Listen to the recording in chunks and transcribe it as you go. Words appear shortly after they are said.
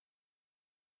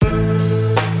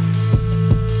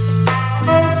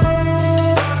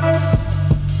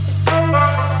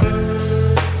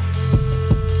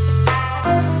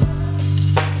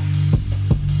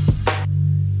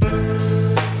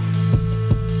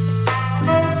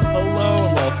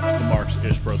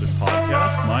Brothers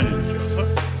podcast. My name is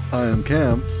Joseph. I am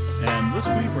Cam. And this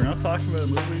week we're not talking about a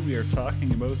movie, we are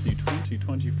talking about the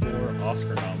 2024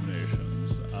 Oscar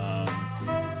nominations.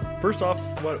 First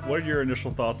off, what are your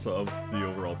initial thoughts of the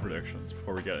overall predictions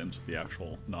before we get into the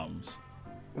actual noms?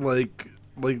 Like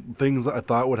things that I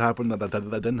thought would happen that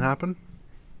didn't happen.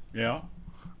 Yeah.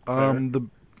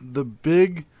 The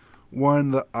big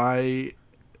one that I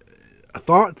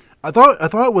thought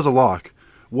it was a lock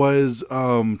was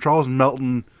Charles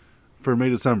Melton for May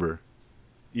December.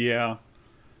 Yeah.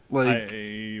 Like,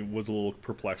 I was a little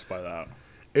perplexed by that.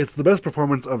 it's the best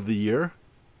performance of the year,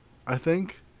 I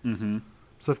think. Mm-hmm.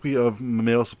 Specifically of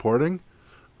male supporting.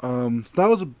 So that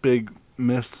was a big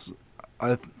miss.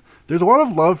 There's a lot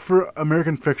of love for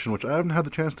American Fiction, which I haven't had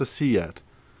the chance to see yet.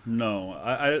 No.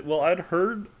 I'd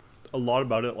heard a lot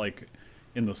about it, like,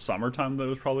 in the summertime that it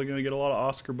was probably going to get a lot of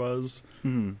Oscar buzz.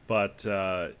 Mm-hmm. But,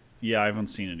 yeah, I haven't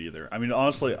seen it either. I mean,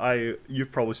 honestly,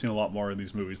 you've probably seen a lot more of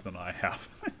these movies than I have.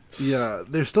 Yeah,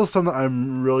 there's still some that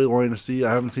I'm really wanting to see.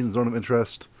 I haven't seen Zone of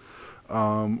Interest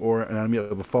or Anatomy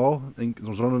of a Fall. I think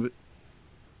Zone of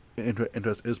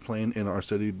Interest is playing in our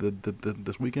city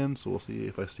this weekend, so we'll see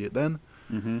if I see it then.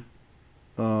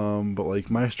 Mm-hmm. But like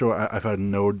Maestro, I've had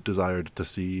no desire to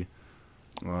see.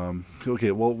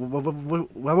 Okay, well,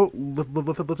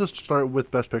 let's just start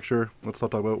with Best Picture. Let's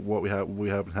talk about what we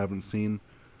haven't seen.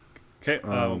 Okay,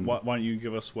 why don't you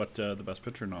give us what the Best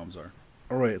Picture noms are?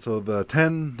 All right, so the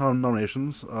 10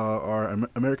 nominations are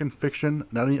American Fiction,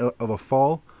 Anatomy of a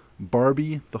Fall,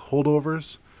 Barbie, The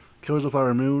Holdovers, Killers of the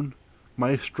Flower Moon,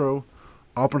 Maestro,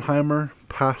 Oppenheimer,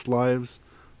 Past Lives,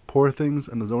 Poor Things,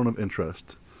 and The Zone of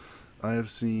Interest. I have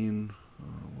seen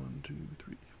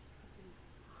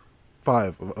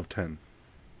 5 of 10.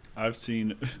 I've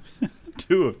seen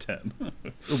 2 of 10.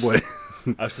 Oh boy.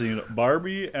 I've seen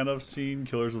Barbie and I've seen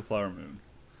Killers of the Flower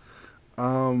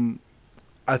Moon.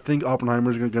 I think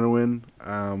Oppenheimer's going to win.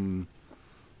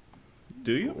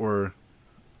 Do you? Or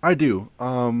I do.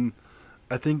 I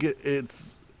think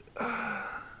it's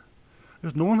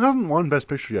no one hasn't won Best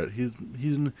Picture yet.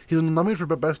 He's nominated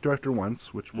for Best Director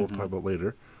once, which we'll talk about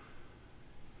later.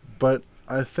 But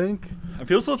I think I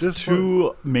feel so it's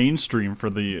too mainstream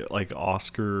for the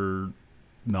Oscar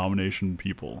nomination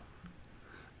people.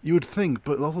 You would think,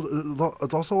 but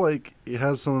it's also like it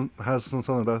has some of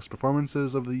the best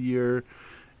performances of the year.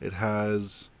 It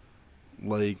has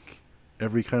like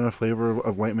every kind of flavor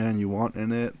of white man you want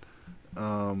in it.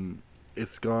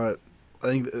 It's got, I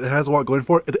think it has a lot going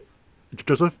for it.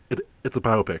 Joseph, it's a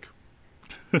biopic.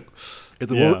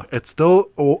 It's still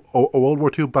a World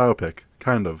War II biopic,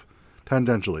 kind of,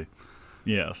 tangentially.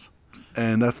 Yes.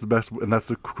 And that's the best, and that's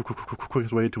the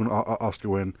quickest way to an Oscar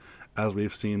win, as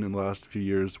we've seen in the last few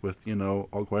years with,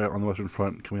 All Quiet on the Western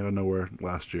Front coming out of nowhere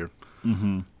last year.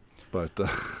 Mm-hmm. But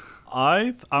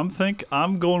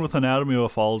I'm going with Anatomy of a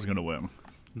Fall is going to win.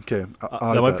 Okay,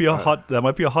 that might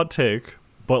be a hot take,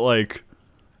 but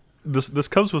this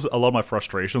comes with a lot of my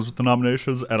frustrations with the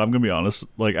nominations, and I'm going to be honest.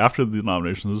 After the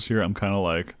nominations this year, I'm kind of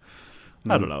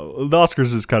I don't know. The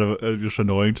Oscars is kind of just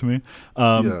annoying to me.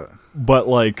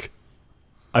 But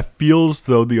I feel as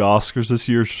though the Oscars this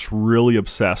year is just really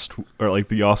obsessed, or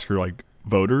the Oscar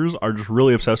voters are just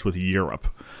really obsessed with Europe.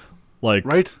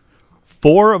 Right?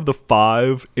 4 of the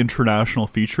 5 international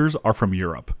features are from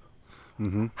Europe.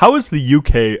 Mm-hmm. How is the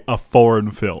UK a foreign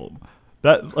film?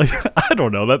 That I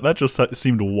don't know. That just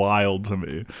seemed wild to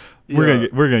me. We're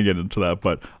gonna get into that,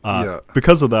 but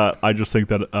because of that, I just think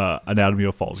that Anatomy of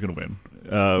a Fall is gonna win.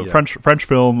 French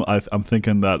film. I'm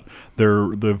thinking that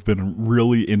they've been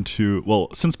really into. Well,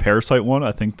 since Parasite won,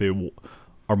 I think they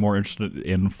are more interested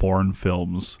in foreign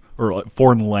films or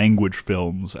foreign language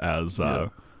films as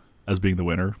being the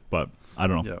winner. But I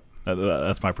don't know. Yeah.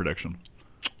 That's my prediction.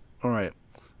 All right.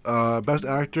 Best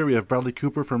Actor, we have Bradley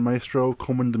Cooper for Maestro,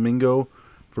 Colman Domingo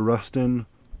for Rustin,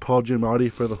 Paul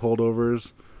Giamatti for The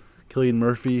Holdovers, Cillian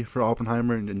Murphy for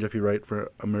Oppenheimer, and Jeffrey Wright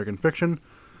for American Fiction.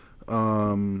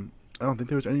 I don't think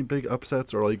there was any big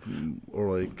upsets or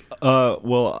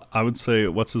well, I would say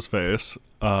what's his face,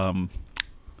 the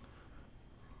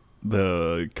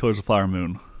Killers of the Flower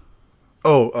Moon.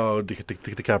 Oh,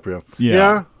 DiCaprio.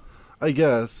 Yeah, I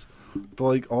guess,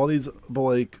 but all these,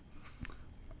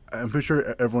 I'm pretty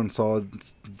sure everyone saw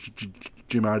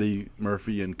Giamatti,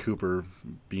 Murphy, and Cooper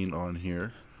being on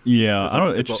here. Yeah, I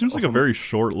don't. It just seems like a very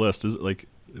short list. Is it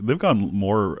they've gotten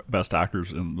more Best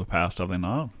Actors in the past, have they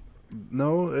not?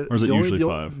 No, or is it usually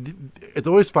 5? It's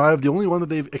always 5. The only one that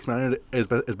they've expanded is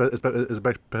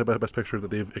Best Picture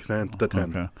that they've expanded to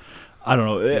 10. Okay. I don't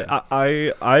know. Yeah.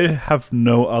 I have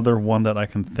no other one that I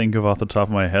can think of off the top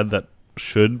of my head that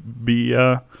should be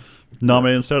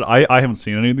nominated instead. I haven't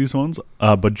seen any of these ones,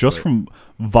 but just from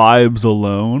vibes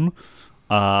alone,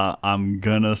 I'm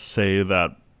gonna say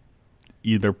that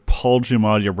either Paul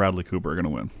Giamatti or Bradley Cooper are gonna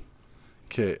win.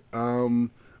 Okay.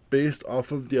 Based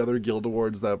off of the other Guild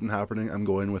Awards that have been happening, I'm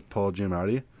going with Paul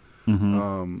Giamatti.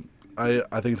 Mm-hmm. I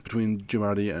think it's between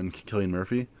Giamatti and Cillian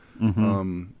Murphy.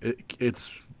 Mm-hmm. It's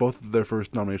both of their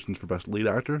first nominations for Best Lead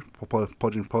Actor. Paul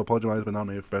Giamatti has been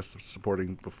nominated for Best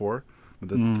Supporting before. But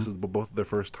this is both their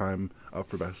first time up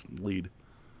for Best Lead.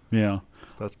 Yeah.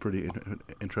 So that's pretty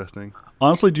interesting.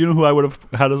 Honestly, do you know who I would have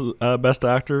had as Best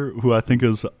Actor, who I think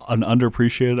is an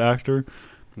underappreciated actor?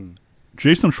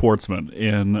 Jason Schwartzman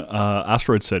in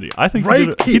Asteroid City. I think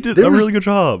he did a really good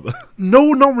job.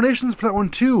 No nominations for that one,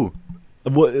 too.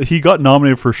 Well, he got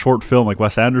nominated for short film like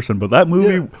Wes Anderson, but that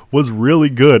movie was really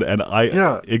good, and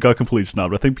it got completely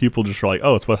snubbed. I think people just were like,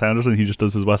 "Oh, it's Wes Anderson. He just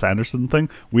does his Wes Anderson thing.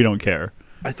 We don't care."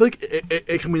 I feel like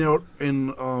it coming out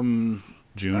in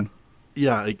June.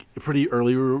 Like a pretty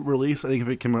early release. I think if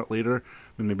it came out later,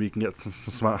 then maybe you can get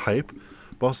some hype.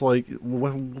 But also, like,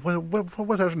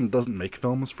 Wes Anderson doesn't make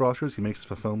films for Oscars. He makes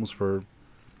films for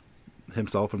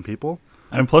himself and people.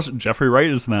 And plus, Jeffrey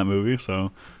Wright is in that movie,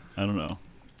 so I don't know.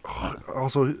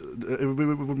 Also, it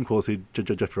would be cool to see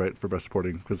Jeffrey Wright for Best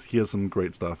Supporting, because he has some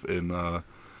great stuff in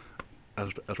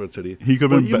Asteroid City. He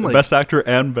could have been Best Actor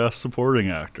and Best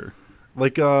Supporting Actor.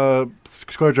 Like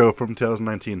ScarJo from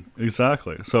 2019.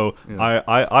 Exactly. So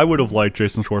I would have liked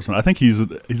Jason Schwartzman. I think he's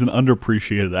an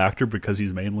underappreciated actor because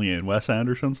he's mainly in Wes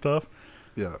Anderson stuff.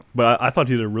 Yeah. But I thought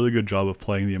he did a really good job of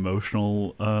playing the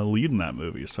emotional lead in that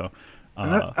movie. So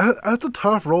that's a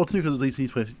tough role too, because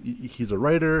he's a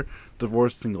writer,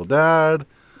 divorced single dad,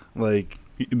 like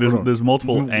there's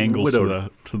multiple angles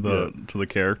to the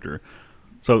character.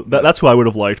 So that's who I would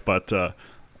have liked, but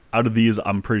out of these,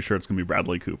 I'm pretty sure it's going to be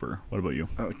Bradley Cooper. What about you?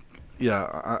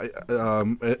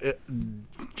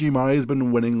 Giamatti's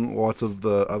been winning lots of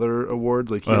the other awards.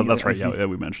 Like that's right. Yeah,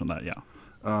 we mentioned that. Yeah.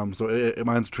 So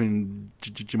mine's between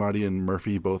Giamatti and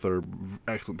Murphy. Both are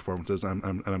excellent performances.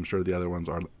 I'm sure the other ones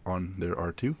are on there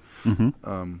are too.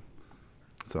 Mm-hmm.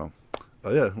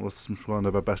 Let's move on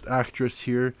to Best Actress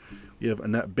here. We have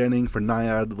Annette Bening for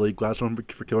Nyad, Lily Gladstone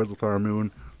for Killers of the Flower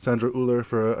Moon, Sandra Euler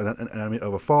for An Anatomy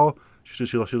of a Fall.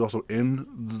 She's also in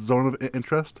Zone of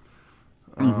Interest.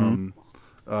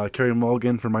 Carey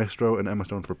Mulligan for Maestro and Emma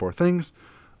Stone for Poor Things.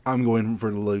 I'm going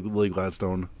for Lily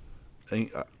Gladstone.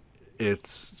 She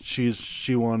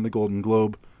won the Golden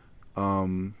Globe.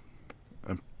 I'm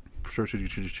sure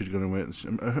she's going to win.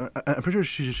 I'm pretty sure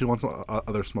she won some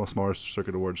other smaller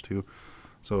circuit awards too.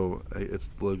 So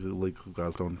it's Lily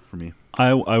Gladstone for me.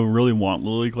 I really want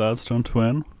Lily Gladstone to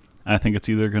win. I think it's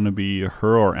either going to be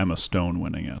her or Emma Stone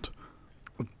winning it.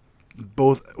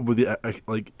 Both would be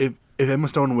like if Emma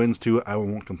Stone wins too, I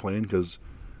won't complain, because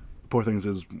Poor Things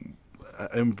is.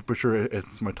 I'm pretty sure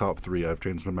it's my top 3. I've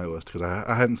changed my list because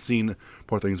I hadn't seen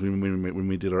Poor Things when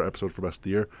we did our episode for Best of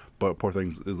the Year, but Poor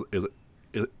Things is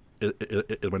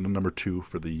my number 2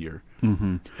 for the year,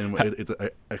 and it's an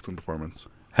excellent performance.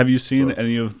 Have you seen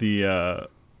any of the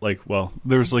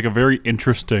there's like a very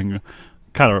interesting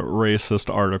kind of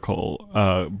racist article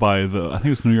by I think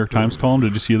it's the New York Times column.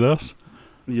 Did you see this?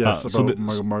 Yes, about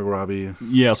Margot Robbie.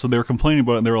 Yeah, so they were complaining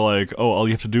about it, and they were like, "Oh, all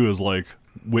you have to do is like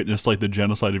witness like the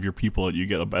genocide of your people, and you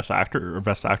get a Best Actor or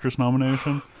Best Actress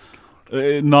nomination."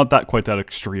 Not that quite that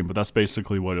extreme, but that's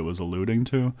basically what it was alluding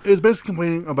to. It was basically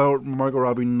complaining about Margot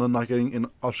Robbie not getting an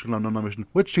Oscar nomination,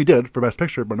 which she did for Best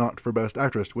Picture, but not for Best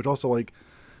Actress. Which also like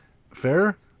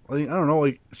fair. Like, I don't know.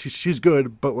 Like she's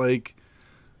good, but like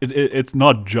it's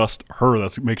not just her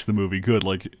that makes the movie good.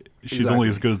 Like she's only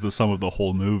as good as the sum of the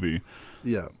whole movie.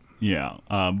 Yeah. Yeah.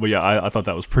 But yeah, I thought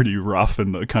that was pretty rough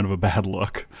and kind of a bad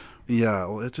look. Yeah.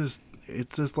 Well, it's just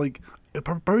like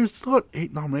Barbie's still got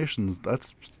 8 nominations.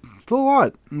 That's still a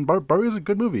lot. And Barbie is a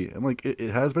good movie, and like it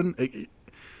has been.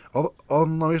 All the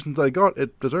nominations I got,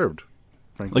 it deserved.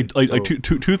 Frankly. Like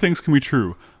two things can be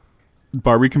true.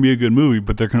 Barbie can be a good movie,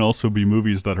 but there can also be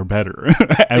movies that are better.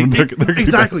 And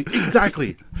exactly.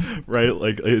 Right?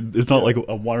 Like it's not like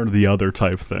a one or the other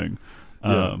type thing.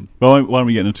 Yeah. Well, why don't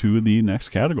we get into the next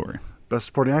category? Best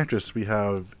Supporting Actress, we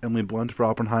have Emily Blunt for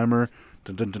Oppenheimer,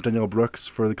 Danielle Brooks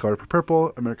for The Color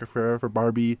Purple, America Ferrera for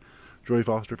Barbie, Jodie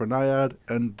Foster for Nyad,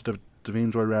 and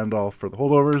Davine Joy Randolph for The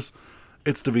Holdovers.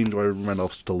 It's Davine Joy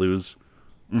Randolph's to lose.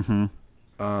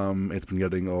 Mm-hmm. It's been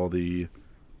getting all the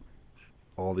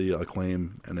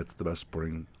acclaim, and it's the Best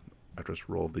Supporting Actress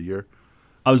role of the year.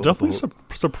 I was definitely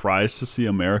surprised to see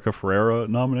America Ferrera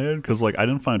nominated, because like I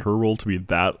didn't find her role to be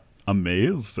that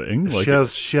amazing. Like,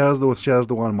 she has the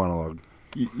one monologue.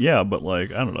 Yeah, but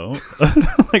like I don't know,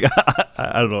 like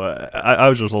I don't know. I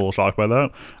was just a little shocked by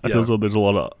that. I feel as though there's a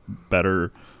lot of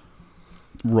better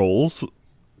roles.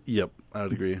 Yep, I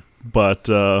would agree. But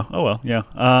oh well, yeah.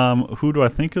 Who do I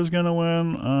think is gonna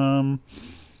win?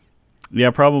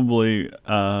 Yeah, probably.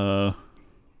 Well,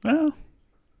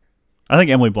 I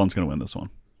think Emily Blunt's gonna win this one.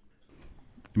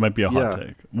 It might be a hot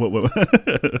take. What?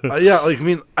 Yeah, like I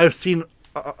mean, I've seen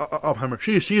Oppenheimer.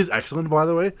 She is excellent, by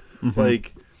the way. Mm-hmm.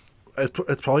 Like,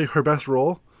 it's probably her best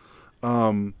role.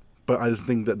 But I just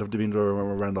think that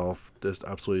Devendra Randolph just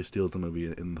absolutely steals the movie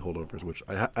in The Holdovers, which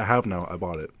I have now. I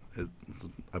bought it.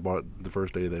 I bought it the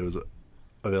first day that it was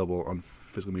available on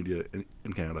physical media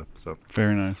in Canada. So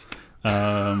very nice.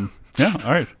 Yeah.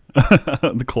 All right.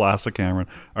 The classic Cameron.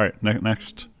 All right.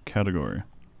 Next category.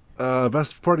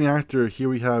 Best Supporting Actor. Here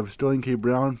we have Sterling K.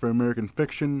 Brown for American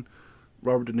Fiction,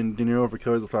 Robert De Niro for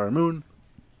Killers of the Flower Moon,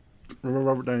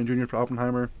 Robert Downey Jr. for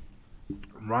Oppenheimer,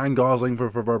 Ryan Gosling for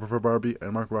Barbie,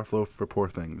 and Mark Ruffalo for Poor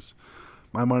Things.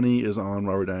 My money is on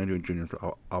Robert Downey Jr.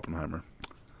 for Oppenheimer.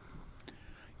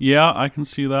 Yeah, I can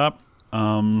see that.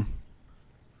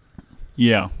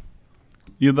 Yeah.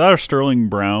 Either that or Sterling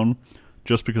Brown,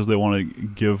 just because they want to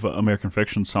give American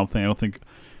Fiction something. I don't think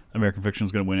American Fiction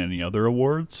is going to win any other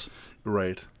awards.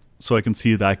 Right. So I can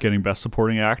see that getting Best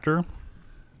Supporting Actor.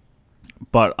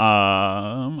 But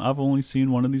I've only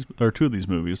seen one of these, or two of these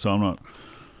movies, so I'm not...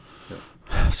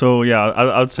 So yeah,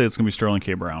 I would say it's gonna be Sterling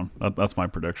K. Brown. That's my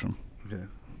prediction. Yeah,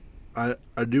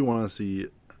 I do want to see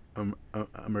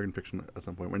American Fiction at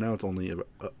some point. Right now, it's only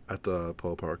at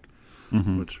Polo Park,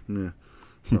 which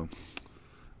So,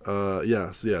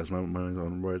 yes, my money's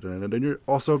on Roy Downey.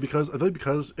 Also because I think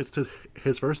because it's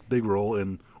his first big role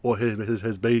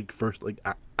his big first like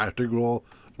acting role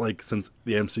like since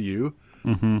the MCU,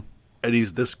 and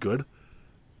he's this good.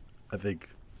 I think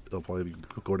they'll probably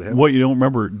go to him. What, you don't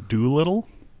remember Doolittle?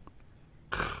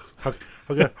 How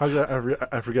could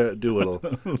I forget Doolittle?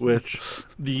 Which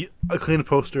the acclaimed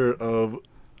poster of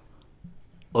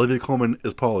Olivia Colman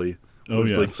is Polly. Oh,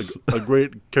 yes. Like a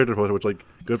great character poster, which like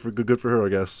good for her, I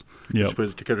guess. Yeah. She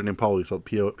plays a character named Polly, spelled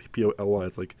P-O-L-Y.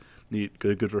 It's like neat,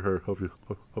 good for her. Hope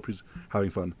she's having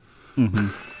fun.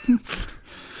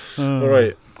 All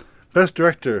right, Best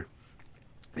Director.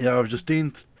 Yeah,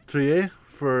 Justine Triet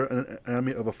for An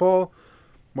Enemy of a Fall,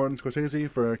 Martin Scorsese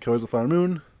for Killers of the Flower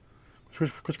Moon,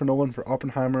 Christopher Nolan for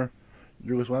Oppenheimer,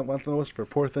 Yorgos Lanthimos for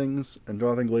Poor Things, and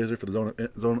Jonathan Glazer for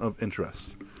The Zone of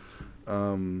Interest.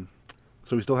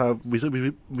 So we still have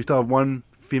one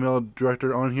female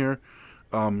director on here.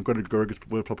 Greta Gerwig is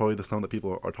probably the sound that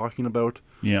people are talking about.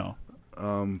 Yeah.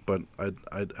 But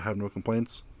I'd have no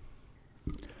complaints.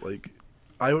 Like,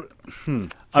 I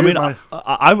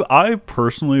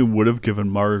personally would have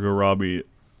given Greta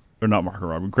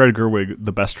Gerwig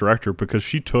the Best Director because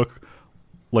she took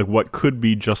like what could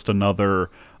be just another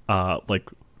like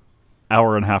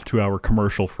hour and a half, 2 hour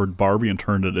commercial for Barbie and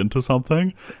turned it into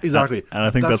something. Exactly. And I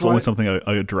think that's only something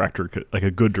a director could, like a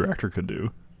good director could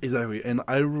do. Exactly. And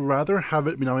I'd rather have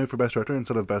it be nominated for Best Director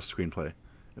instead of Best Screenplay.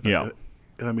 If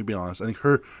I'm being honest, I think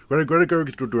Greta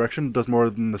Gerwig's direction does more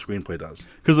than the screenplay does.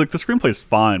 Because like the screenplay is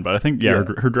fine, but I think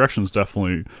her direction is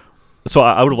definitely. So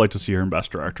I would have liked to see her in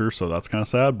Best Director, so that's kind of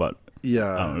sad. But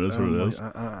yeah, it is what it is.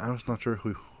 I was not sure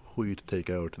who you to take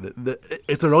out.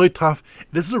 It's a really tough.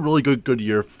 This is a really good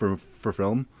year for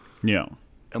film. Yeah,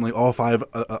 and like all five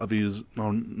of these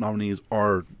nominees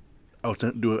are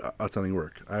outstanding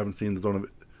work. I haven't seen The Zone of.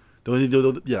 I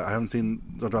haven't seen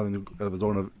The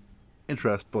Zone of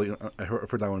Interest, but I heard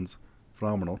that one's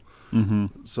phenomenal.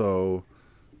 So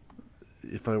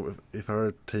if I were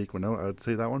to take one out, I would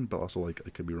say that one, but also like I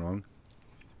could be wrong.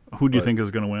 Who do you think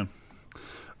is going to win?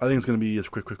 I think it's going to be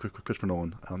Christopher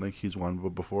Nolan. I don't think he's won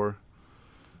before.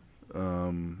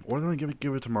 Or they're going to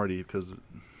give it to Marty because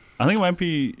I think it might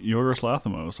be Yorgos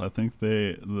Lanthimos. I think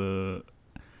they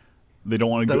don't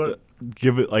want to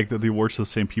give it like the awards to the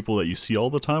same people that you see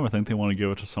all the time. I think they want to give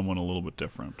it to someone a little bit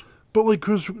different. But like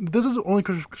this is only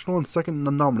Christopher Nolan's second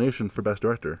nomination for Best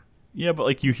Director. Yeah, but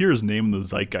like you hear his name in the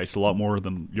zeitgeist a lot more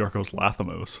than Yorgos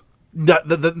Lanthimos.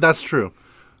 That's true.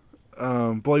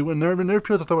 But like whenever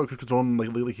people talk about Christopher Nolan,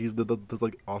 like he's the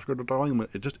like Oscar darling,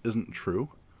 it just isn't true.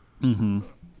 No,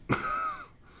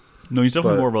 he's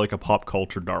definitely more of like a pop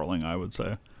culture darling, I would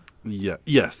say. Yeah.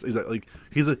 Yes. Exactly. Like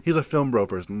he's a film bro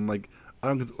person. Like I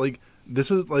don't like this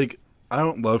is like I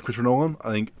don't love Christopher Nolan.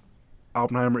 I think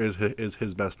Oppenheimer is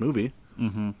his best movie.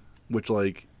 Which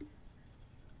like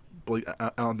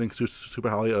I don't think super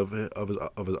highly of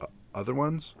his other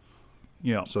ones.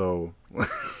 Yeah. So.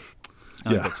 I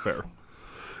think that's fair.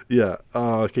 Yeah.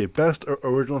 Okay. Best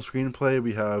original screenplay.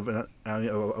 We have An Enemy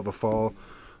of a Fall,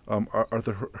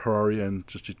 Arthur Harari and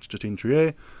Justine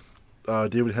Triet.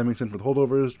 David Hemmingson for The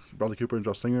Holdovers. Bradley Cooper and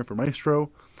Josh Singer for Maestro.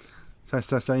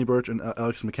 Stanley Birch and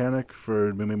Alex Mechanic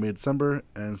for May December.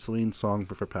 And Celine Song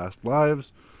for Past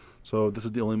Lives. So this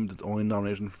is the only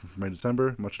nomination for May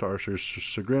December, much to our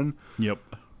chagrin. Yep.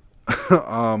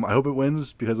 I hope it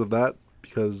wins because of that.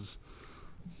 Because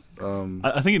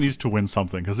I think it needs to win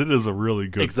something because it is a really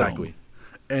good film.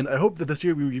 And I hope that this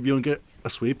year we don't get a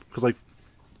sweep because like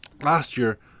last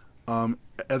year,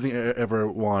 Everything Ever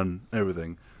won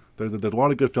everything. There's a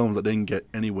lot of good films that didn't get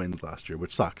any wins last year,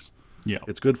 which sucks. Yeah,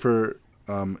 it's good for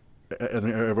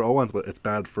Everything Ever all wins, but it's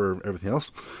bad for everything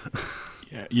else.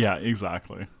 yeah,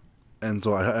 exactly. And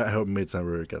so I hope May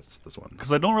December gets this one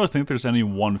because I don't really think there's any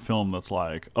one film that's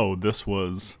like, oh, this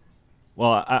was.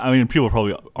 Well, I mean, people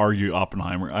probably argue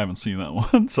Oppenheimer. I haven't seen that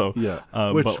one, so yeah.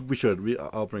 Which we should.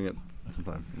 I'll bring it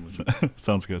sometime.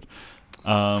 Sounds good.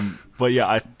 But yeah,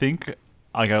 I think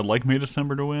I'd like May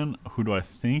December to win. Who do I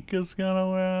think is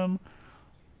gonna win?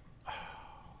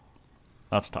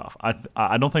 That's tough.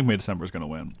 I don't think May December is gonna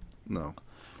win. No.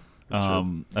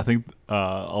 I think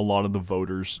a lot of the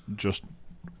voters just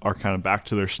are kind of back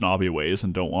to their snobby ways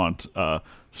and don't want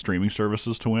streaming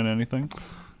services to win anything.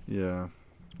 Yeah.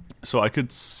 So I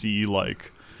could see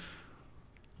like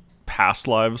Past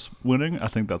Lives winning. I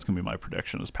think that's gonna be my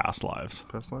prediction. Is Past Lives.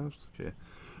 Past Lives. Okay.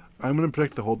 I'm gonna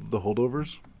predict the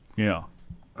Holdovers. Yeah.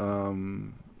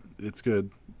 It's good.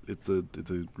 It's a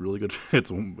really good.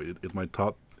 It's my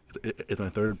top. It's my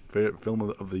third favorite film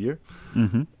of the year.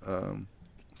 Mm-hmm.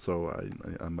 So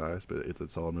I'm biased, but it's a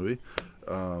solid movie.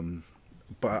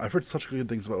 But I've heard such good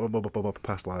things about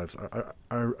Past Lives.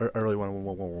 I really want to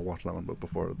watch that one, but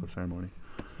before the ceremony.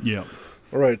 Yeah.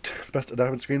 All right. Best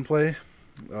adapted screenplay: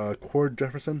 Cord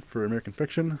Jefferson for American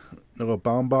Fiction, Noah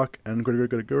Baumbach and Greta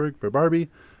Gerwig for Barbie,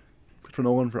 Christopher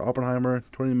Nolan for Oppenheimer,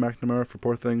 Tony McNamara for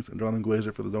Poor Things, and Jonathan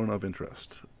Glazer for The Zone of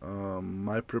Interest.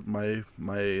 My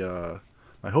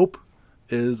hope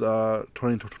is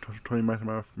Tony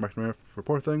McNamara for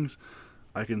Poor Things.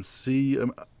 I can see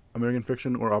American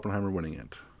Fiction or Oppenheimer winning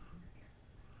it.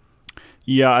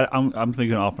 Yeah, I'm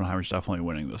thinking Oppenheimer's definitely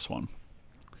winning this one.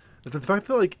 The fact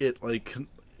that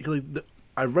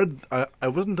I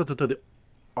listened to the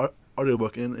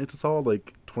audiobook and it's all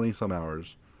like 20 some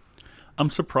hours. I'm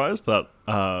surprised that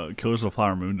Killers of the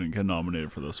Flower Moon didn't get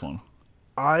nominated for this one.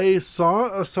 I saw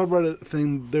a subreddit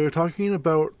thing. They were talking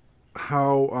about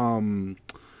how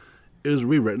it was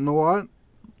rewritten a lot.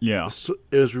 Yeah, so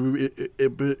it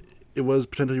was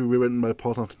potentially rewritten by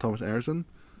Paul Thomas Anderson.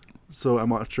 So I'm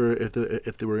not sure if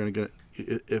they were gonna get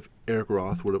if Eric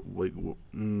Roth would have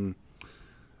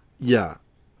yeah,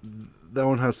 that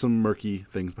one has some murky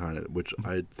things behind it, which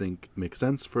I think makes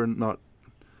sense for not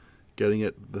getting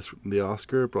it the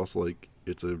Oscar, but also like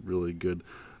it's a really good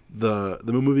the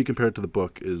movie compared to the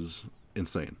book is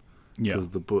insane. Yeah, because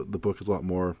the book is a lot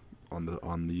more on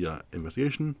the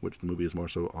investigation, which the movie is more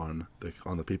so on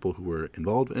the people who were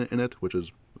involved in it, which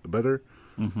is better.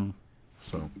 Mm-hmm.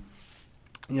 So,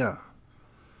 yeah.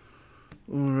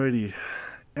 Alrighty.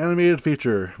 Animated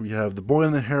feature. We have The Boy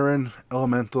and the Heron,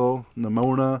 Elemental,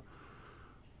 Nimona,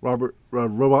 Robot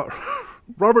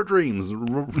Dreams,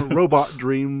 Robot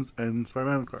Dreams, and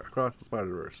Spider-Man Across the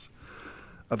Spider-Verse.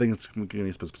 I think it's going to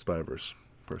be Spider-Verse,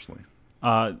 personally.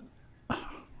 I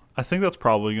think that's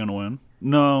probably going to win.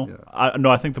 No, yeah.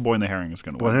 I think The Boy and the Heron is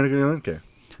going to win. Okay.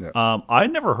 Yeah. I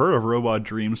never heard of Robot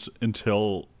Dreams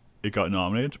until it got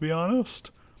nominated, to be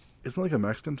honest. Isn't it like a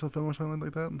Mexican film or something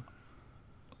like that?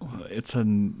 It's a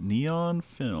Neon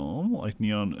film. Like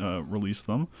Neon released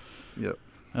them. Yep.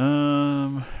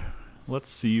 Let's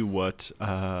see what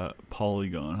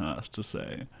Polygon has to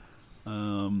say.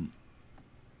 I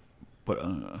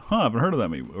haven't heard of that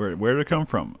movie. Where did it come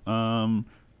from?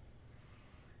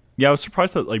 Yeah, I was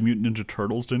surprised that like Mutant Ninja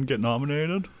Turtles didn't get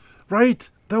nominated. Right,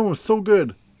 that one was so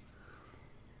good.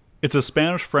 It's a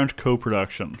Spanish-French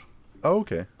co-production. Oh,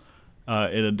 okay.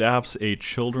 It adapts a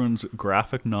children's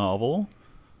graphic novel.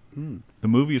 The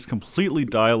movie is completely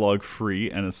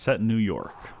dialogue-free and is set in New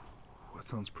York. That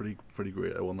sounds pretty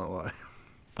great. I will not lie.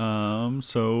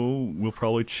 So we'll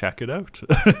probably check it out.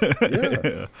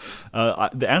 Yeah.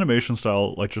 The animation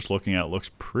style, like just looking at it, looks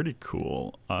pretty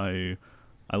cool. I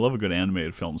love a good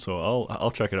animated film, so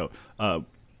I'll check it out.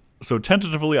 So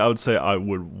tentatively, I would say I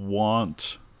would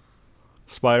want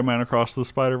Spider-Man Across the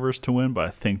Spider-Verse to win, but I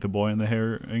think The Boy and the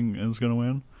Heron is going to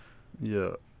win.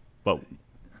 Yeah. But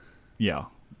yeah.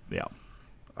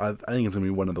 I think it's going to be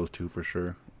one of those two for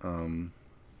sure.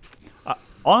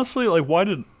 Honestly, like, why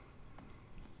did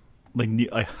like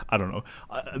I don't know.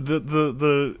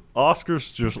 The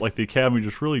Oscars just like the Academy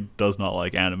just really does not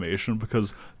like animation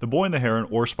because The Boy and the Heron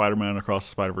or Spider-Man Across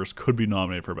the Spider-Verse could be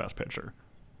nominated for Best Picture.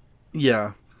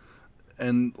 Yeah,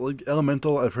 and like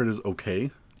Elemental, I've heard is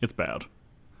okay. It's bad.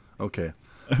 Okay.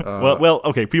 Well,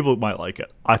 okay. People might like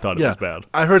it. I thought it was bad.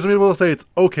 I heard some people say it's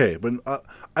okay, but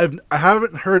I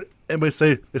haven't heard anybody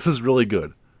say this is really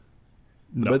good.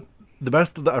 No. But the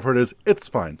best that I've heard is it's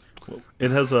fine.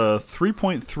 It has a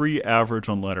 3.3 average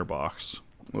on Letterboxd,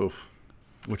 Oof.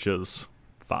 which is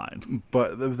fine.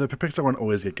 But the Pixar one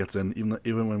always gets in,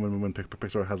 even when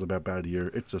Pixar has a bad year.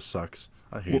 It just sucks.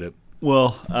 I hate it.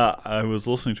 Well, I was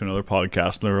listening to another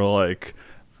podcast, and they were like,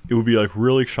 it would be like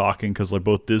really shocking because like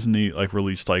both Disney like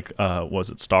released like was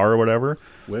it Star or whatever?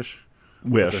 Wish. I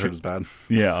heard is bad.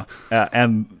 Yeah,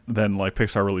 and then like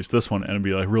Pixar released this one, and it'd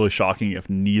be like really shocking if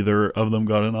neither of them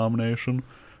got a nomination.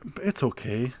 But it's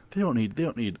okay. They don't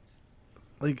need.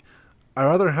 Like, I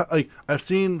rather like have I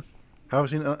seen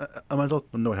Elemental?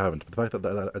 No, I haven't. But the fact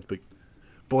that that's big,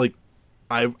 but like,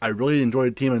 I really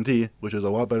enjoyed TMNT, which is a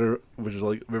lot better. Which is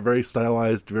like very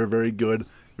stylized, very good,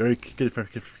 very kid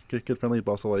friendly,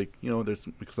 but also like there's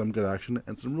some good action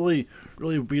and some really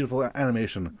beautiful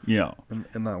animation. Yeah,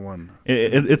 in that one,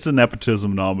 it's a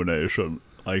nepotism nomination.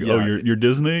 Like, you're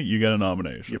Disney, you get a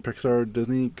nomination. You're Pixar,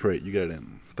 Disney, great, you get it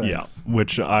in. Thanks. Yeah,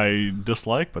 which I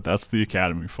dislike, but that's the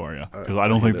Academy for you because I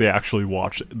don't think they actually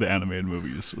watch the animated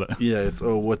movies. Yeah, it's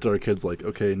what are kids like?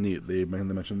 Okay, neat. They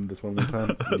mentioned this one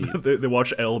time. Neat. they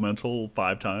watch Elemental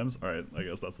 5 times. All right, I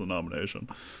guess that's the nomination.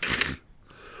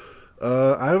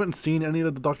 I haven't seen any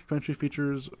of the documentary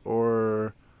features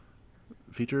or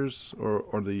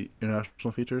the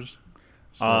international features.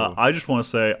 So. I just want to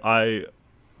say I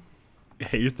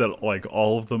hate that like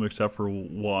all of them except for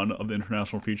one of the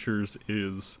international features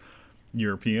is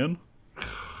European.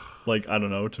 Like, I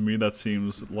don't know, to me that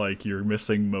seems like you're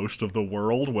missing most of the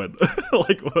world when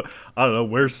like I don't know,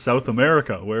 where's South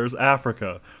America, where's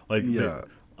Africa, like yeah.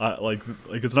 Like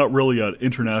it's not really an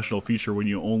international feature when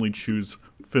you only choose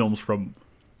films from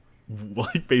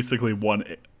like basically one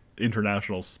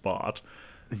international spot.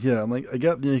 Yeah, and like I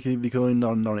get you can only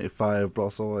nominate 5, but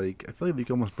also like I feel like you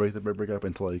can almost break up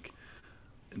into like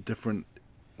different.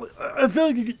 I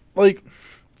feel like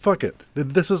fuck it.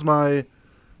 This is my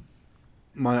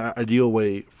ideal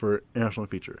way for international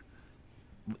feature.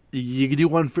 You can do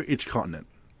one for each continent.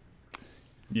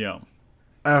 Yeah,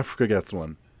 Africa gets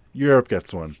one, Europe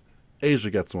gets one, Asia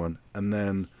gets one, and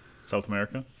then South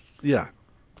America. Yeah.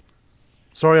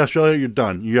 Sorry, Australia, you're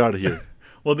done. You're out of here.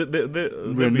 Well, we're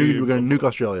going to nuke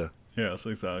Australia. Yes,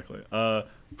 exactly. I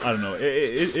don't know.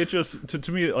 It just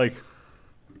to me like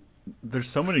there's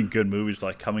so many good movies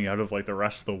like coming out of like the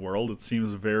rest of the world. It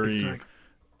seems very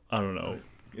I don't know.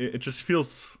 It just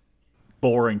feels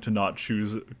boring to not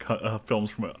choose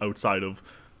films from outside of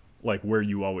like where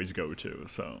you always go to.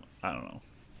 So I don't know.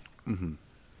 Mm-hmm.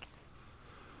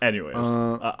 Anyways,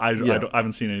 I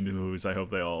haven't seen any of the movies. I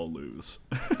hope they all lose.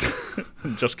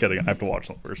 Just kidding. I have to watch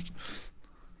them first.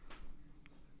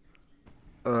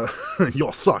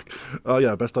 Y'all suck.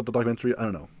 Yeah, best documentary. I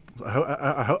don't know.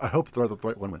 I hope the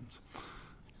right one wins.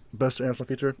 Best international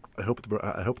feature. I hope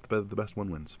the best one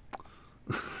wins.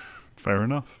 Fair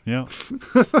enough. Yeah.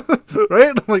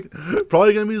 Right? Like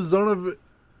probably gonna be Zone of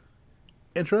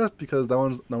Interest because that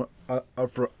one's up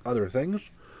for other things.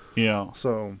 Yeah.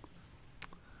 So.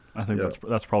 I think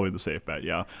that's probably the safe bet.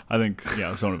 Yeah, I think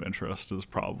Zone of Interest is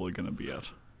probably going to be it.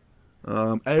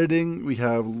 Editing, we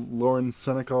have Lauren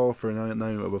Senecal for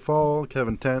Night of a Fall,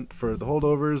 Kevin Tent for The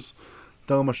Holdovers,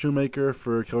 Thelma Shoemaker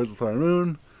for Killers of the Flower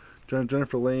Moon,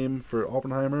 Jennifer Lame for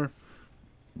Oppenheimer,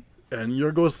 and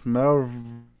Yorgos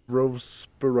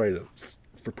Mavrospiritis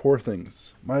for Poor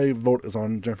Things. My vote is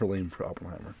on Jennifer Lame for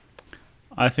Oppenheimer.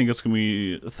 I think it's going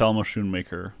to be Thelma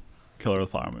Shoemaker, Killer of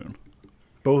the Flower Moon.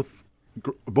 Both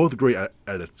great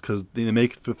edits because they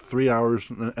make 3 hours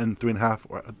and 3.5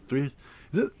 or 3.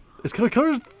 Is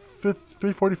Killers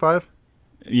 3:45?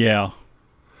 Yeah,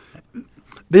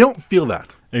 they don't feel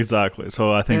that exactly.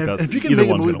 So I think that's if you can either make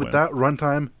a one's movie going to with win. That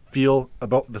runtime feel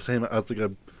about the same as like a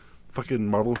fucking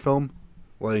Marvel film,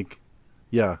 like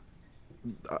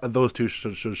those two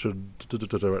should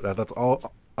that's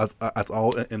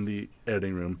all in the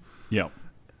editing room. Yeah,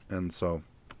 and so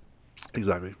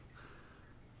exactly.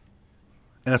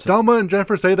 And if Thelma and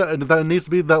Jennifer say that it needs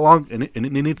to be that long, and it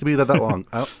needs to be that long,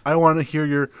 I want to hear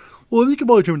you can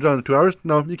probably trim it down to 2 hours.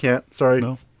 No, you can't. Sorry.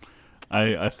 No.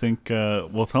 I think, Thelma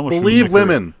Believe Shoemaker,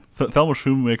 women. Thelma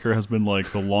Shoemaker has been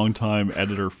like the longtime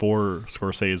editor for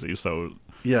Scorsese, so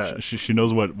yeah, she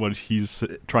knows what he's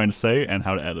trying to say and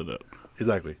how to edit it.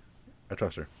 Exactly. I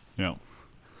trust her. Yeah.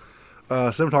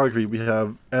 Cinematography, we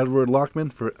have Edward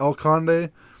Lockman for El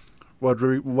Conde,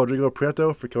 Rodrigo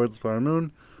Prieto for Killers of the Flower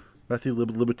Moon, Matthew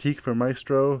Libatique for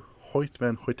Maestro, Hoyt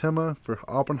van Hoytema for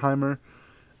Oppenheimer,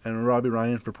 and Robbie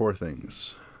Ryan for Poor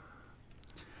Things.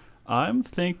 I'm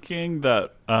thinking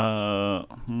that I've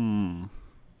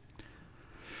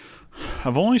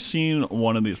only seen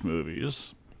one of these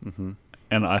movies,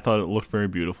 and I thought it looked very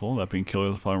beautiful. That being Killers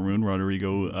of the Flower Moon,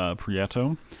 Rodrigo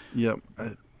Prieto. Yep.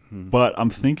 But I'm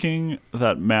thinking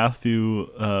that Matthew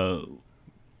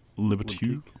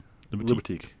Libatique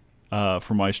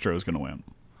for Maestro is going to win.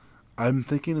 I'm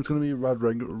thinking it's going to be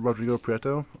Rodrigo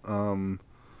Prieto.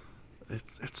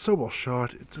 It's so well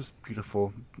shot. It's just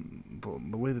beautiful.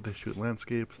 The way that they shoot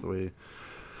landscapes, the way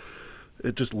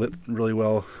it just lit really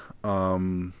well.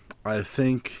 I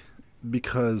think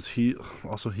because he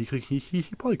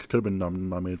probably could have been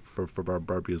nominated for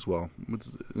Barbie as well.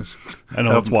 I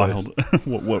know, it's wild.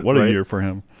 What a year for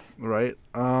him. Right.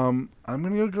 I'm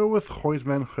gonna go with Hoyt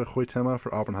van Hoytema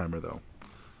for Oppenheimer though.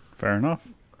 Fair enough.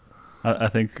 I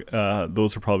think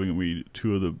those are probably going to be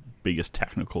two of the biggest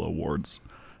technical awards.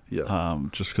 Yeah.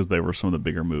 Just because they were some of the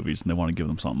bigger movies and they want to give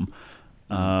them something.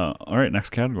 All right,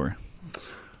 next category.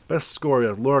 Best score, we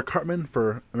have Laura Cartman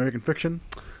for American Fiction,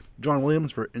 John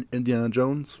Williams for Indiana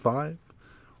Jones 5,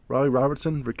 Robbie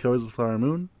Robertson for Killers of the Flower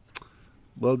Moon,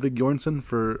 Ludwig Göransson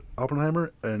for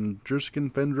Oppenheimer, and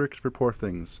Jerskin Fendrix for Poor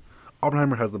Things.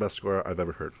 Oppenheimer has the best score I've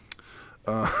ever heard.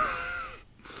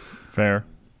 Fair.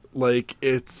 Like,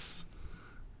 it's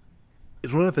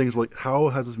one of the things, like, how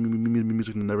has this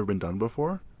music never been done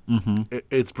before? Mm-hmm.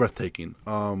 It's breathtaking.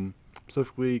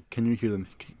 Specifically, can you hear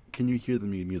the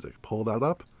music? Pull that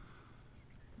up.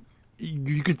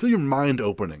 You can feel your mind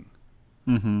opening.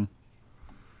 Mm-hmm.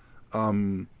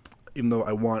 Even though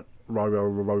I want Robbie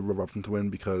Robertson to win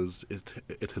because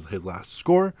it's his last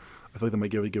score, I feel like they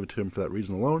might give it to him for that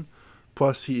reason alone.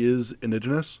 Plus, he is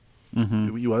indigenous.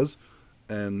 Mm-hmm. He was,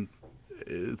 and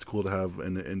it's cool to have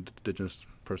an indigenous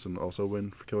person also win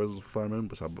for Killers of the Flower Moon.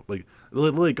 But like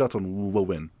Lily Gutson will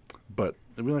win, but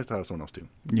it'd be nice to have someone else too.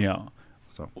 Yeah.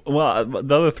 So well,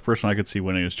 the other person I could see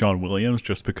winning is John Williams,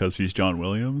 just because he's John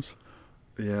Williams.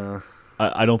 Yeah.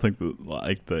 I don't think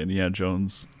the Indiana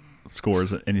Jones score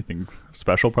is anything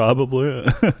special, probably.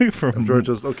 I'm sure it's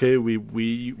just okay.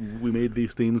 We made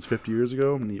these themes 50 years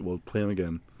ago, and we'll play them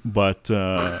again. But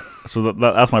so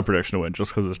that's my prediction to win.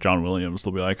 Just because it's John Williams,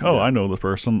 they'll be like, "Oh, yeah. I know the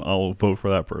person. I'll vote for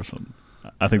that person."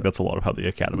 I think that's a lot of how the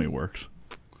Academy works.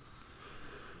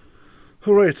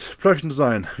 All right, production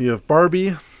design. We have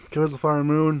Barbie, Killers of the Flower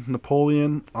Moon,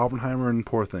 Napoleon, Oppenheimer, and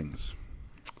Poor Things.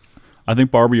 I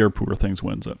think Barbie or Poor Things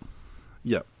wins it.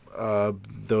 Yeah,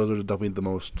 those are definitely the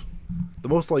most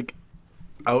like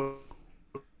outside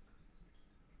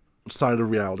of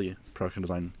reality production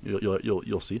design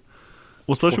you'll see.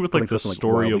 Well, especially with like the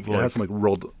story of like, it has some like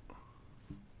world.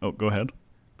 Oh, go ahead.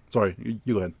 Sorry, you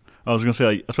go ahead. I was gonna say,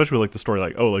 like, especially with like the story,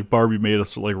 like, oh, like Barbie made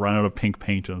us like run out of pink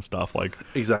paint and stuff. Like,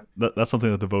 exactly. That's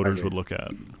something that the voters would look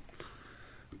at.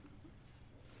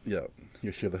 Yeah,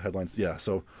 you hear the headlines. Yeah,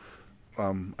 so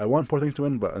I want Poor Things to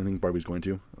win, but I think Barbie's going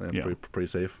to. That's pretty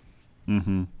safe.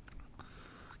 Mm-hmm.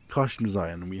 Costume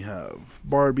design. We have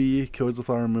Barbie, Killers of the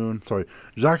Flower Moon. Sorry,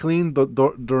 Jacqueline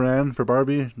Doran for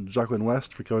Barbie, Jacqueline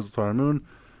West for Killers of the Flower Moon,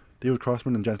 David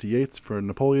Crossman and Janet Yates for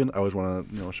Napoleon. I always want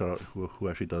to shout out who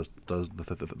actually does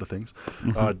the things.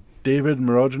 Mm-hmm. David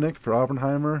Morojnik for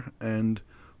Oppenheimer and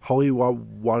Holly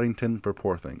Waddington for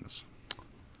Poor Things.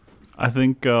 I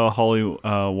think Holly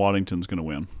Waddington's going to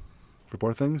win. For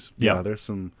Poor Things? Yeah, there's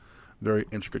some very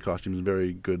intricate costumes,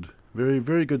 very good,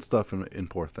 very good stuff in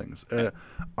Poor Things.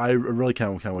 I really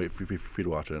can't wait for you to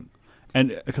watch it.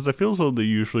 And because I feel as though they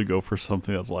usually go for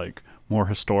something that's like more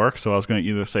historic, so I was going to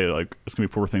either say like it's going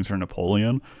to be Poor Things or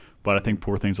Napoleon, but I think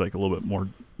Poor Things like a little bit more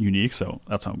unique, so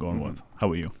that's what I'm going with. How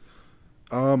about you?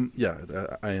 Yeah,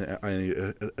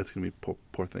 it's going to be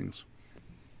Poor Things.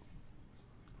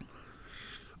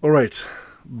 All right,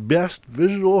 best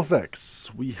visual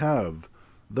effects. We have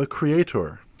The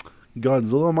Creator,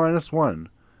 Godzilla -1,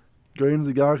 Guardians of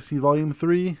the Galaxy Volume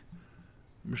 3,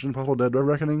 Mission Impossible Dead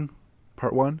Reckoning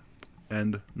Part 1,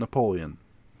 and Napoleon.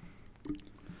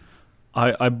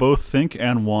 I both think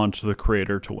and want The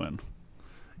Creator to win.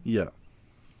 Yeah.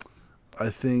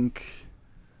 I think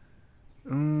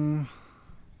they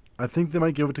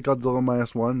might give it to Godzilla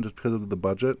 -1 just because of the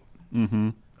budget. Mm-hmm.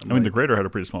 I mean, The Creator had a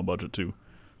pretty small budget, too.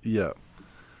 Yeah.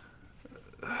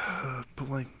 But,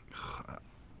 like,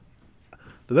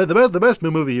 the best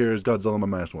movie here is Godzilla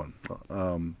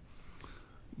 -1.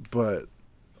 But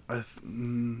I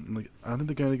think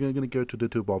they're gonna go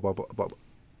to Bob.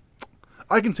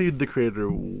 I can see The Creator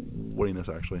winning this,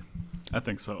 actually. I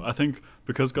think so. I think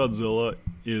because Godzilla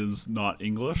is not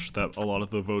English, that a lot of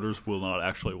the voters will not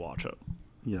actually watch it.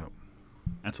 Yeah.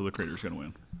 And so the creator's going to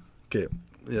win. Okay.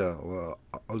 Yeah, well,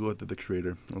 I'll go with the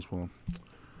creator as well.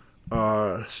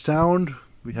 Sound,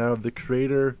 we have the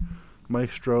creator,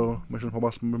 Maestro, Mission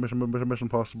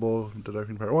Impossible,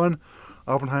 Directing Part 1,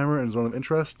 Oppenheimer, and Zone of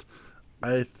Interest.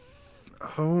 I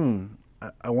want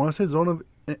to say Zone of...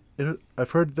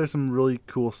 I've heard there's some really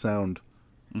cool sound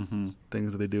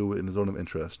things that they do in the Zone of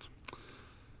Interest.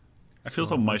 I feel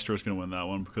so Maestro's going to win that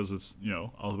one because it's,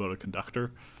 all about a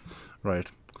conductor. Right.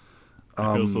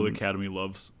 I feel so the Academy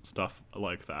loves stuff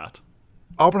like that.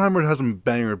 Oppenheimer has some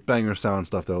banger sound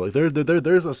stuff though. Like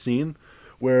there's a scene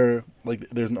where like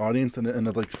there's an audience and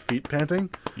they're like feet panting.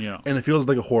 Yeah. And it feels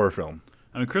like a horror film.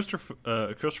 I mean, Christopher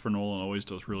Nolan always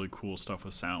does really cool stuff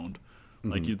with sound.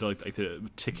 Like you like the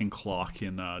ticking clock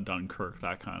in Dunkirk,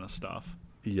 that kind of stuff.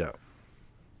 Yeah.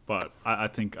 But I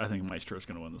think Maestro is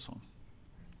going to win this one.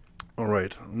 All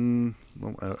right.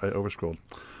 Well, I overscrolled.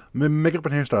 Makeup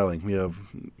and hairstyling. We have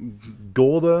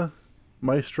Golda,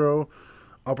 Maestro,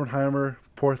 Oppenheimer,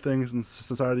 Poor Things, and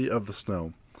Society of the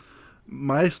Snow.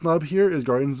 My snub here is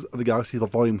Guardians of the Galaxy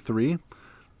Volume 3.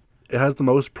 It has the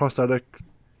most prosthetic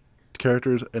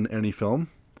characters in any film.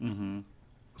 Mm-hmm.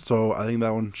 So I think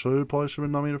that one probably should have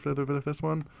been nominated for this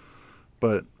one.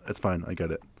 But it's fine. I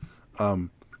get it.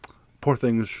 Poor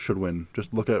Things should win.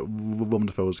 Just look at Willem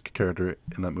Dafoe's character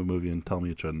in that movie and tell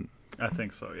me it shouldn't. I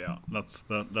think so, yeah. That's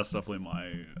definitely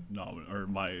my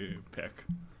my pick.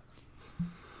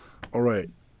 All right.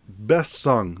 Best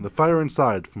song, The Fire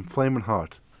Inside from Flamin'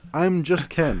 Hot. I'm Just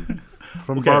Ken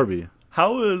from Barbie.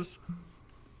 How is...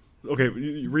 Okay,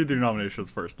 you read the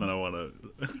nominations first, then I want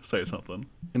to say something.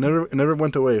 It Never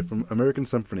Went Away from American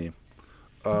Symphony.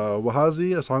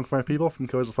 Wahazi, A Song for My People from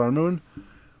Killers of the Flower Moon.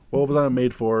 What Was I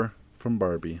Made For from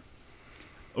Barbie.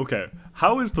 Okay,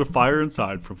 how is The Fire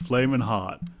Inside from Flamin'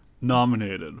 Hot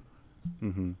nominated,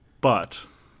 but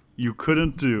you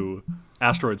couldn't do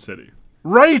Asteroid City?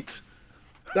 Right!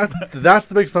 That's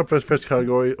the big snub for this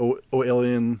category. Oh,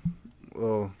 Alien.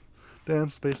 Oh,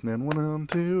 Dance Spaceman 1 and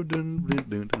 2.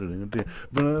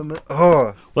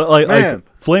 Oh, man. Like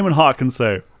Flamin' Hot can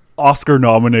say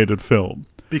Oscar-nominated film.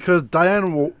 Because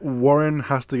Diane Warren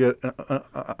has to get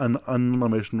a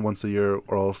nomination once a year,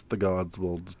 or else the gods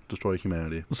will destroy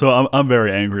humanity. So I'm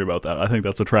very angry about that. I think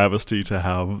that's a travesty to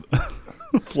have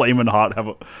Flamin' Hot have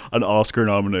an Oscar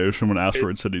nomination when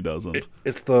Asteroid City doesn't.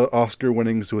 It's the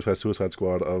Oscar-winning Suicide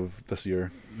Squad of this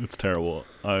year. It's terrible.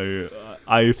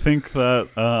 I think that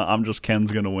I'm Just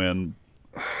Ken's gonna win.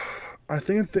 I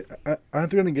think they're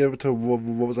going to give it to What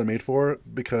Was I Made For,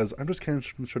 because I'm Just Ken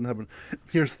shouldn't have been.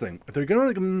 Here's the thing: if they're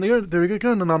going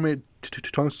to nominate two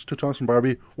songs from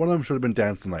Barbie, one of them should have been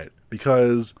Dance Tonight,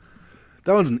 because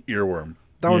that one's an earworm.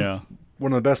 That one's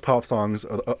one of the best pop songs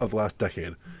of the last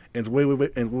decade. And it's way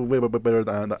better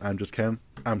than I'm Just Ken.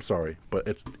 I'm sorry, but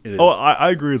it is. Oh, I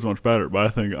agree it's much better, but I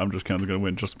think I'm Just Ken's going to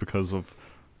win just because of,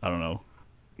 I don't know.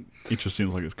 It just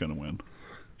seems like it's going to win.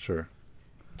 Sure.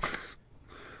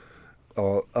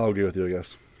 I'll agree with you, I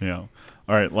guess. Yeah.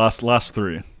 All right, last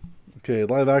three. Okay,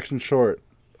 live action short.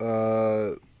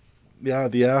 The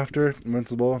After,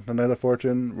 Invincible, The Night of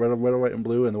Fortune, Red, White, and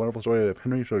Blue, and The Wonderful Story of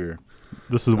Henry Sugar.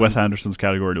 This is Wes Anderson's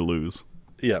category to lose.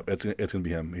 Yeah, it's gonna be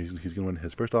him. He's gonna win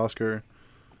his first Oscar.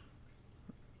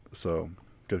 So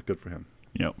good for him.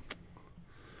 Yep.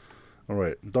 All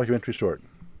right, documentary short.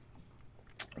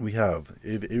 We have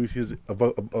a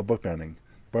book banning.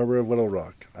 Barbara of Little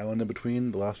Rock, Island in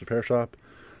Between, The Last Repair Shop,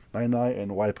 Nine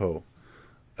and WIPO.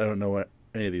 I don't know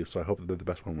any of these, so I hope that the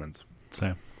best one wins.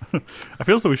 Same. I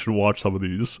feel so we should watch some of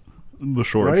these, the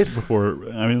shorts, right? Before.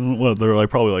 I mean, they're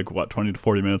probably 20 to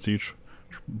 40 minutes each.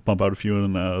 Bump out a few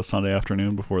on Sunday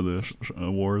afternoon before the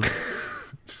awards.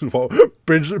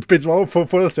 binge them for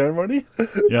the ceremony?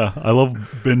 Yeah, I love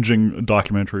binging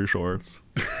documentary shorts.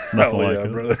 Nothing like it.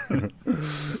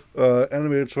 Brother.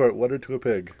 Animated short, Letter to a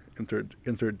Pig.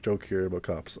 Insert joke here about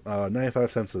cops.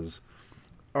 95 Senses.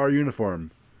 Our Uniform.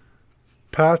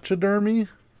 Pachyderm?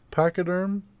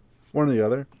 One or the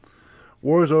other.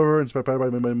 War is Over, inspired by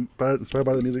the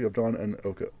music of John and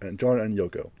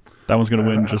Yoko. That one's going to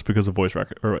win just because of voice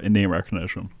or name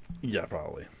recognition. Yeah,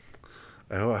 probably.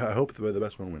 I hope the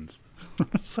best one wins.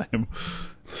 Same.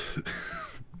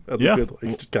 That's a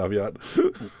good caveat.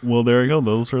 Well, there you go.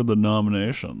 Those are the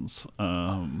nominations.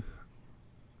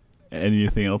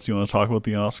 Anything else you want to talk about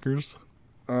the Oscars?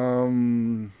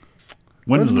 When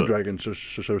is the Dragon should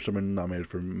have been nominated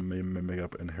for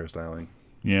makeup and hairstyling.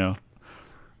 Yeah.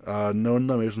 No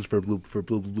nominations for Blue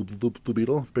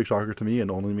Beetle. Big shocker to me and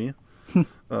only me.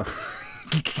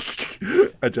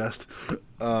 I jest.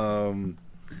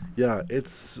 Yeah,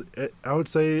 I would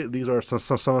say these are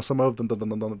some of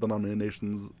the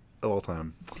nominations of all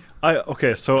time.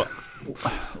 So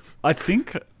I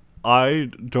think I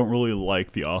don't really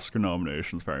like the Oscar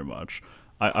nominations very much.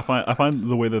 I find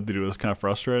the way that they do it is kind of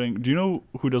frustrating. Do you know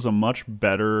who does a much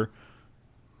better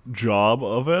job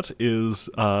of it? Is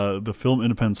the Film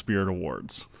Independent Spirit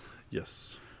Awards.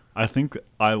 Yes. I think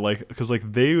I like because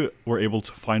like they were able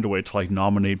to find a way to like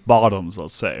nominate bottoms,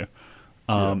 let's say,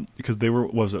 because they were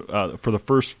for the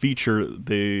first feature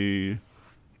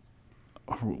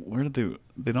where did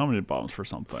they nominated bottoms for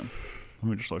something? Let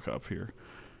me just look up here.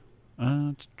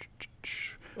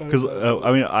 Because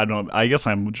I mean I don't. I guess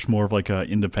I'm just more of like an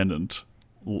independent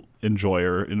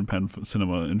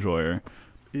cinema enjoyer.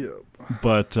 Yeah.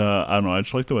 But I don't know. I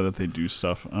just like the way that they do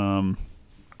stuff. I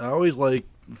always like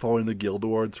following the Guild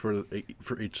Awards for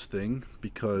each thing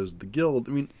because the Guild.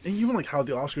 I mean, even like how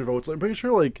the Oscar votes. I'm pretty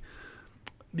sure like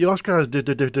the Oscar has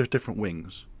different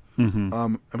wings. Mm-hmm.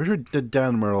 I'm pretty sure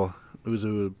Dan Merle,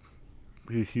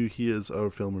 he is a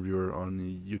film reviewer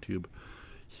on YouTube.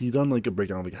 He done like a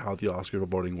breakdown of like how the Oscar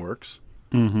voting works.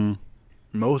 Mm-hmm.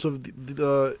 Most of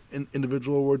the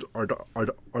individual awards are done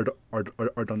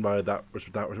by that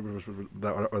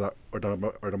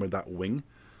done by that wing.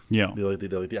 Yeah. They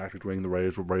like the actors wing, the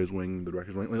writers wing, the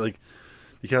directors wing. Like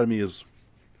the Academy is.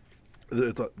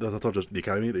 That's not just the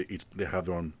Academy. They have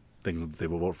their own things that they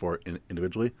will vote for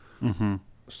individually. Mm-hmm.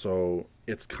 So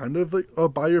it's kind of like a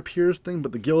by your peers thing,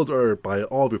 but the guilds are by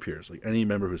all of your peers. Like any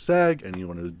member who's SAG,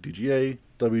 anyone who's DGA,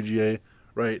 WGA,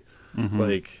 right? Mm-hmm.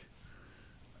 Like,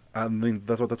 I think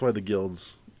that's why the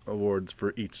guilds awards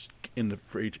for each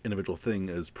individual thing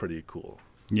is pretty cool.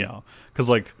 Yeah, because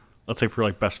like let's say for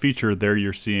like best feature, there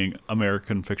you're seeing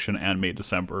American Fiction and May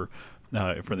December.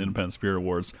 For the Independent Spirit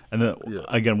Awards, and then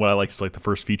again, what I like is like the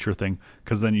first feature thing,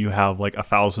 because then you have like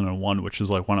 1001, which is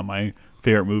like one of my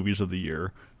favorite movies of the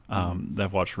year that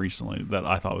I've watched recently that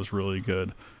I thought was really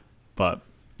good. But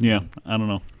yeah, I don't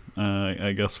know.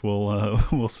 I guess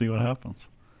we'll see what happens.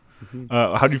 Mm-hmm.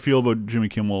 How do you feel about Jimmy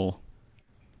Kimmel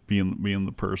being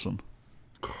the person?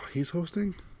 He's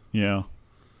hosting. Yeah.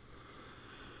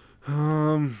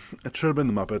 It should have been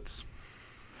the Muppets.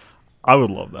 I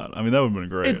would love that. I mean, that would have been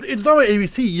great. It's not like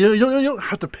ABC. You don't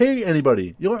have to pay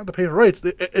anybody. You don't have to pay for rights.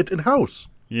 It's in-house.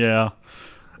 Yeah.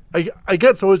 I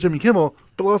get so is Jimmy Kimmel,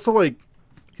 but also, like,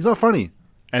 he's not funny.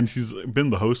 And he's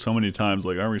been the host so many times.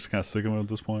 Like, aren't we just kind of sick of him at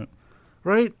this point?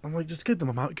 Right? I'm like, just get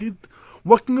them out.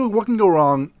 What can go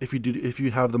wrong if you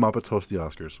have the Muppets host the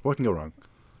Oscars? What can go wrong?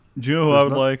 Do you know who I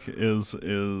would like is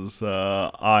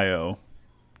Io.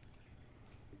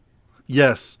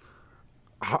 Yes.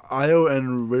 Io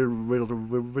and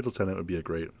Riddle Tennant would be a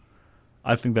great.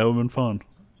 I think that would have been fun.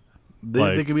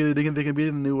 They could be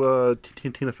the new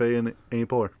Tina Fey and Amy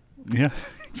Poehler. Yeah,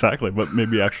 exactly. But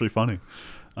maybe actually funny.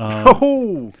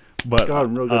 But God,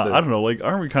 I'm real good there. I don't know. Like,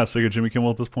 aren't we kind of sick of Jimmy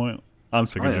Kimmel at this point? I'm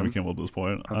sick of Jimmy Kimmel at this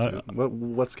point.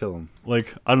 What's killing him?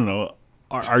 Like, I don't know.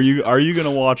 Are you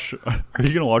gonna watch? Are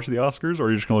you gonna watch the Oscars, or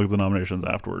are you just gonna look at the nominations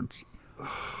afterwards?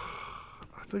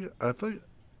 I think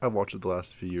I've watched it the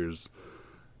last few years.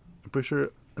 I'm pretty sure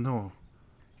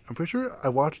I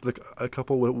watched a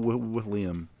couple with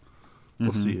Liam.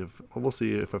 We'll see if I watch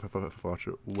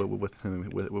it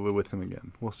with him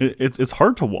again. We'll see. It's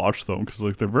hard to watch though because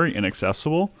like they're very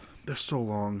inaccessible. They're so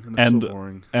long and they're so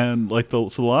boring. And like the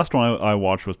last one I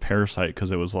watched was Parasite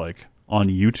because it was like on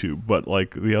YouTube, but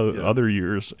like the other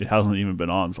years it hasn't even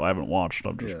been on, so I haven't watched.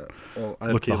 I've just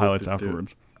looked at the highlights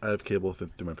afterwards. I have cable through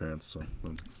my parents, so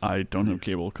I don't have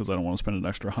cable because I don't want to spend an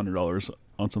extra $100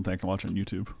 on something I can watch on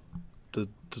YouTube.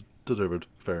 Deserved,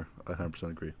 fair. I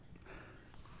 100% agree.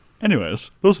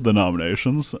 Anyways, those are the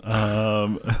nominations.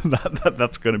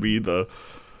 That's going to be the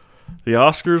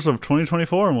Oscars of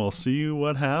 2024, and we'll see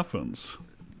what happens.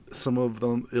 Some of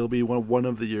them, it'll be one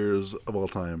of the years of all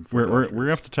time. We're gonna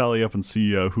have to tally up and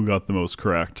see who got the most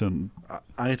correct. And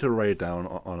I need to write it down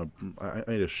I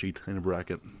need a sheet and a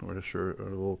bracket or a shirt or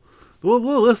a little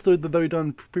list that we've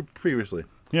done previously.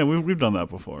 Yeah, we've done that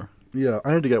before. Yeah,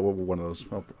 I need to get one of those.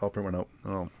 I'll print one out.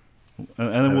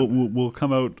 And then we'll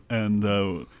come out and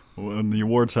when the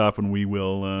awards happen, we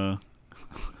will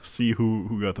see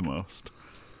who got the most.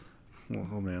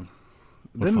 Oh man,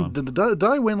 did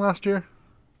I win last year?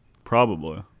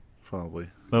 Probably. That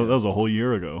was a whole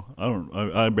year ago.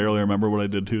 I barely remember what I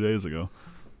did 2 days ago.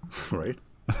 Right.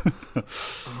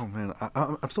 Oh man,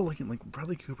 I'm still looking like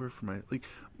Bradley Cooper for my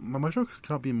show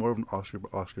cannot be more of an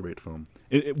Oscar bait film.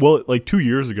 Well, like 2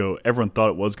 years ago, everyone thought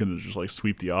it was going to just like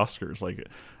sweep the Oscars. Like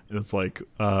it's like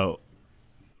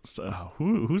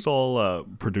who's all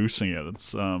producing it?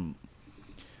 It's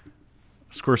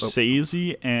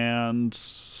Scorsese and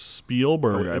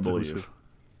Spielberg, I believe.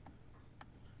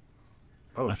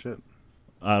 Oh shit!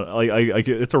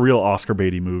 It's a real Oscar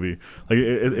baity movie. Like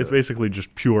it's basically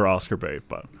just pure Oscar bait,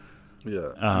 but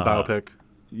biopic.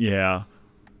 Yeah.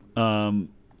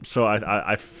 So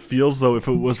I feel as though if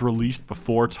it was released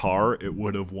before Tar, it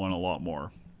would have won a lot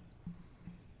more.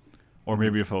 Or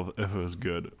maybe if it was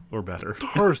good or better.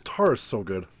 Tar is so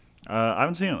good. I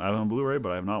haven't seen it. I have it on Blu-ray,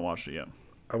 but I have not watched it yet.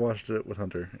 I watched it with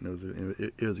Hunter, and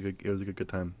it was a good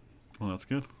time. Well, that's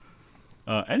good.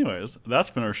 Anyways, that's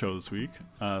been our show this week.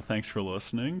 Thanks for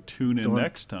listening. Tune in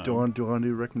next time. Do you want to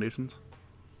do recommendations?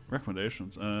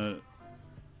 Recommendations? Not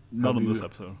on this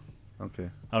episode. Okay.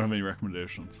 I don't have any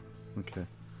recommendations. Okay.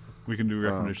 We can do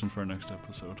recommendations for our next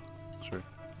episode. Sure.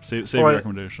 Save your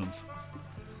recommendations.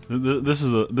 This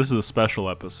is a special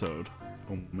episode.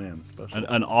 Oh man, special.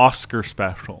 An Oscar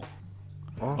special.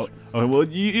 Awesome. Oh, well,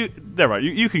 you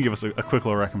can give us a quick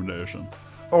little recommendation.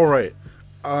 All right.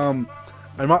 I'm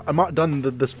not done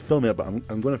this film yet, but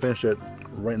I'm going to finish it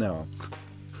right now.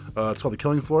 It's called The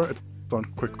Killing Floor. It's on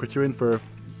Criterion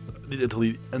until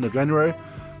the end of January.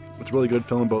 It's a really good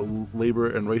film about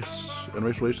labor and race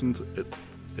relations.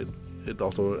 It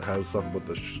also has stuff about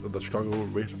the Chicago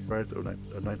race riots of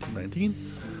 1919.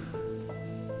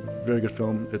 Very good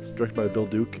film. It's directed by Bill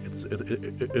Duke. It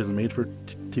is a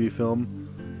made-for-TV film.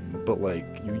 But like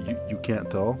you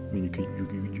can't tell. I mean,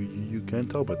 you can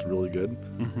tell, but it's really good.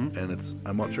 Mm-hmm. And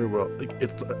I'm not sure. Well, I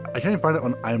can't even find it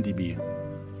on IMDb.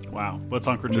 Wow, but it's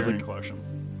on Criterion Collection.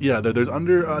 Yeah, there's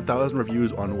under 1,000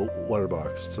 reviews on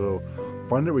Letterboxd. So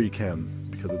find it where you can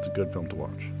because it's a good film to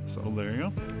watch. So well, there you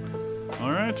go.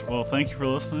 All right. Well, thank you for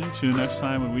listening. Tune in next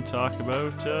time when we talk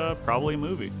about probably a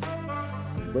movie.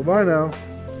 Bye bye now.